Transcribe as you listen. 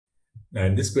Now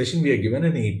in this question we are given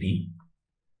an AP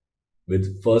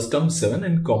with first term 7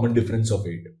 and common difference of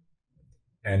 8.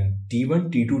 And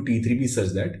T1, T2, T3 be such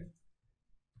that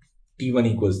T1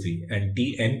 equals 3 and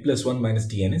Tn plus 1 minus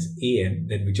Tn is An,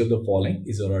 then which of the following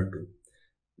is or are true?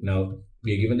 Now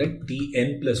we are given that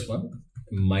Tn plus 1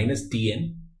 minus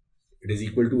Tn, it is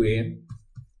equal to An.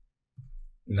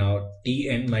 Now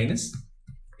Tn minus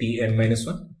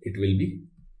 1, it will be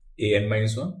An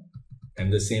minus 1,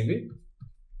 and the same way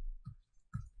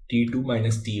T2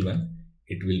 minus T1,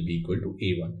 it will be equal to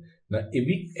A1. Now if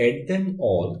we add them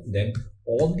all, then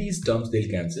all these terms they'll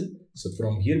cancel. So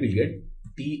from here we'll get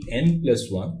Tn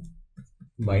plus 1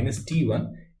 minus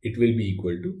T1, it will be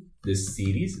equal to this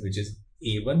series, which is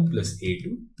A1 plus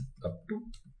A2 up to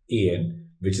An,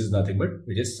 which is nothing but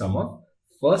sum of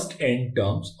first n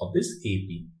terms of this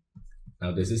AP.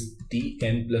 Now this is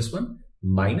Tn plus 1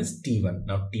 minus T1.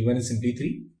 Now T1 is simply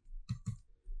 3.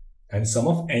 And sum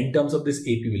of n terms of this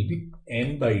AP will be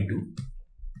n by 2,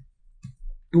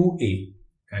 2a.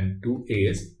 And 2a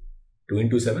is 2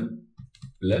 into 7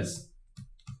 plus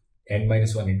n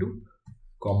minus 1 into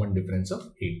common difference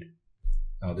of 8.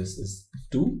 Now this is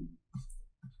 2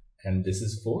 and this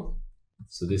is 4.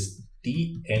 So this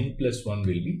Tn plus 1 will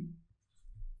be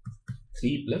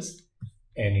 3 plus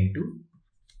n into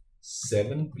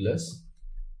 7 plus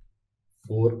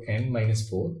 4n minus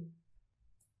 4.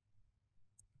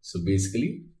 So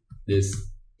basically this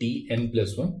Tn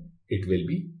plus 1, it will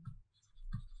be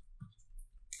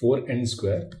 4n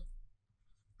square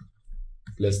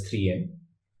plus 3n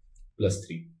plus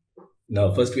 3.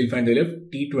 Now first we'll find the value of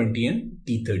T20 and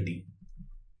T30.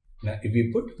 Now if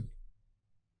we put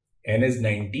n as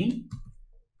 19,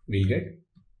 we'll get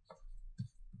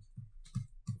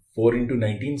 4 into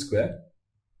 19 square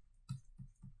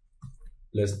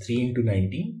plus 3 into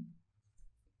 19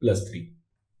 plus 3.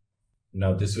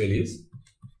 Now this value is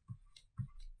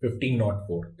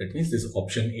 1504. That means this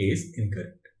option A is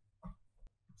incorrect.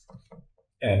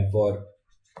 And for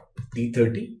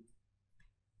T30,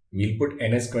 we'll put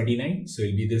n as 29. So it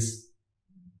will be this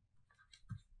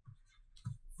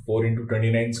 4 into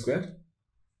 29 square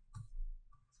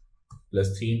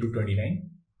plus 3 into 29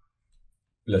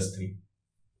 plus 3.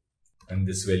 And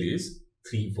this value is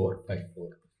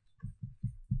 3454.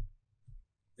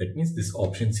 That means this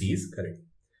option C is correct.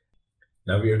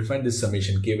 Now we have to find this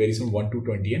summation. K varies from 1 to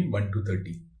 20 and 1 to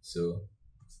 30. So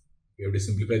we have to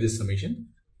simplify this summation.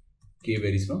 K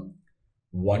varies from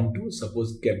 1 to,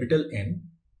 suppose, capital N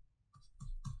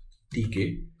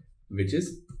Tk, which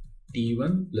is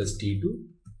T1 plus T2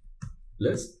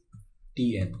 plus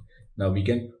Tn. Now we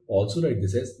can also write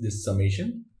this as this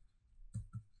summation.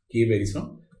 K varies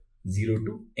from 0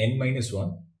 to n minus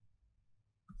 1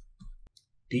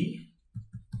 T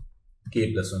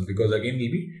K plus 1, because again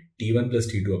will be T1 plus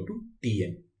T2 up to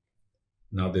Tn.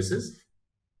 Now this is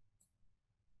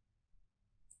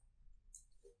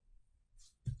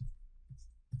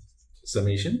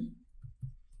summation.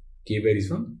 K varies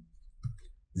from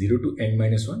 0 to n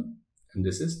minus 1, and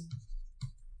this is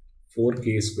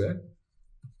 4k square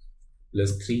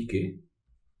plus 3k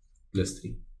plus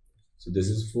 3. So this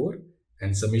is 4,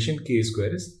 and summation k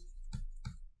square is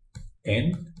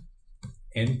n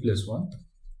plus 1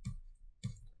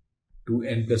 to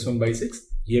n plus 1 by 6.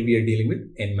 Here we are dealing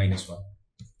with n minus 1,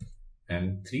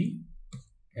 and 3,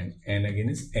 and n again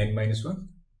is n minus 1,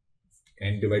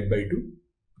 n divided by 2,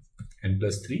 n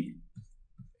plus 3,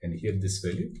 and here this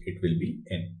value, it will be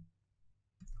n.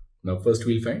 Now first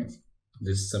we'll find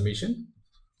this summation.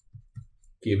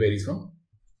 K varies from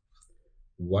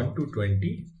 1 to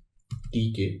 20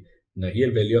 Tk. Now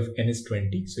here value of n is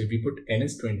 20. So if we put n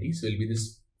is 20, so it will be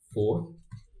this 4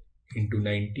 into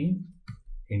 19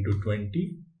 into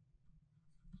 20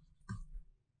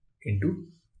 into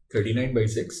 39 by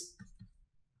 6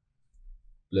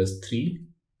 plus 3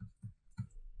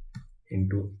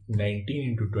 into 19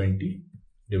 into 20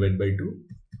 divided by 2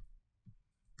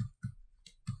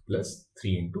 plus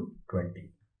 3 into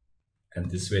 20. And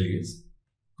this value is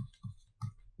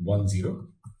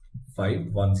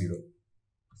 10510.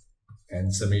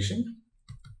 And summation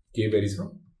K varies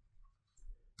from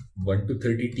 1 to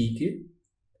 30 Tk.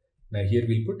 Now here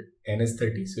we'll put n as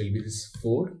 30, so it will be this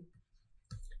 4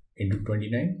 into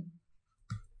 29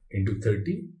 into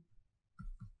 30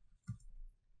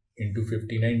 into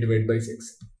 59 divided by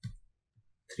 6,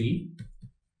 3,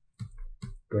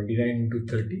 29 into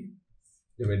 30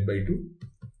 divided by 2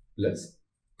 plus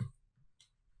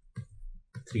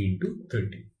 3 into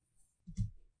 30.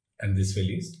 And this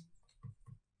value is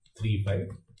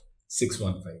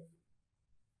 35615.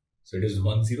 So it is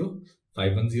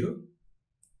 10510.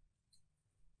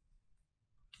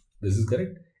 This is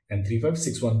correct, and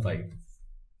 35615.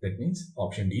 That means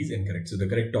option D is incorrect. So the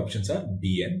correct options are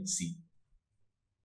B and C.